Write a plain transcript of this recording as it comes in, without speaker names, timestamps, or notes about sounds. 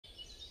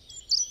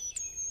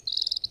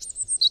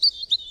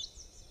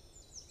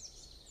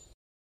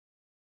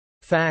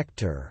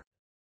factor,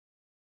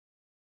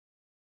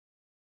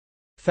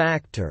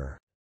 factor,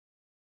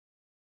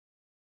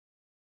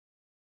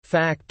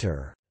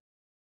 factor.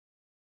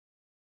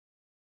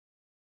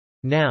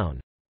 Noun.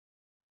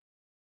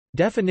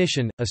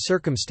 Definition: a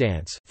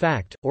circumstance,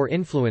 fact, or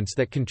influence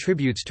that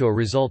contributes to a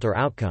result or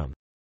outcome.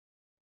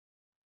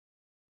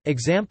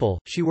 Example: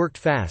 she worked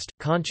fast,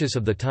 conscious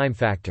of the time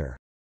factor.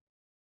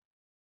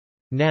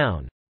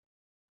 Noun.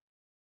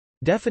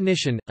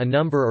 Definition: a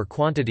number or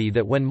quantity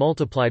that when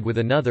multiplied with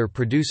another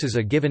produces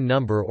a given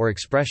number or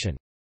expression.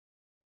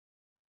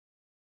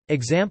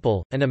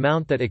 Example: an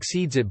amount that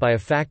exceeds it by a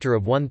factor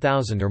of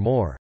 1,000 or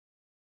more.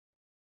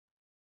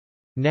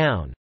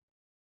 Noun.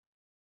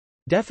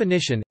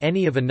 Definition: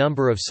 any of a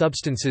number of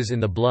substances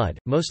in the blood,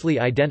 mostly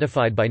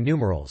identified by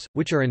numerals,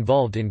 which are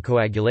involved in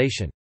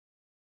coagulation.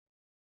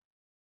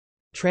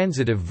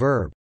 Transitive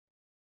verb.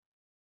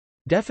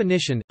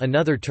 Definition: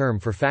 another term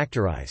for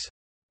factorize.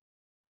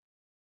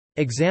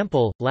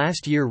 Example: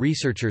 last year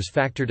researchers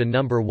factored a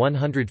number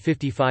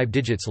 155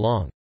 digits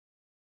long.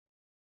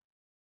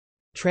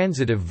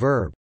 Transitive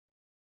verb.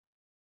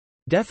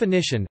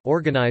 Definition: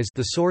 organize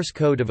the source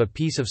code of a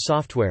piece of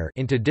software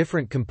into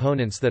different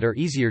components that are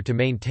easier to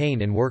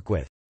maintain and work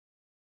with.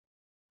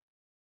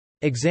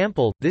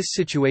 Example: this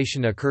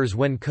situation occurs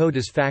when code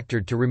is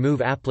factored to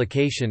remove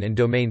application and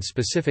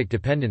domain-specific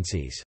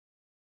dependencies.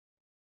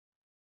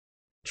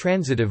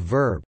 Transitive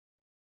verb.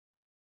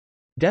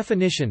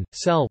 Definition: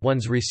 sell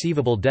one's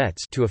receivable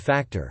debts to a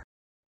factor.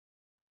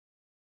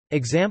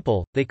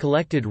 Example: they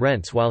collected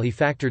rents while he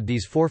factored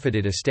these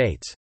forfeited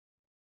estates.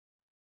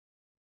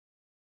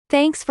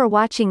 Thanks for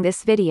watching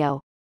this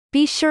video.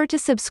 Be sure to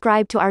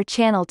subscribe to our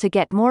channel to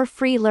get more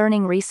free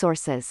learning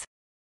resources.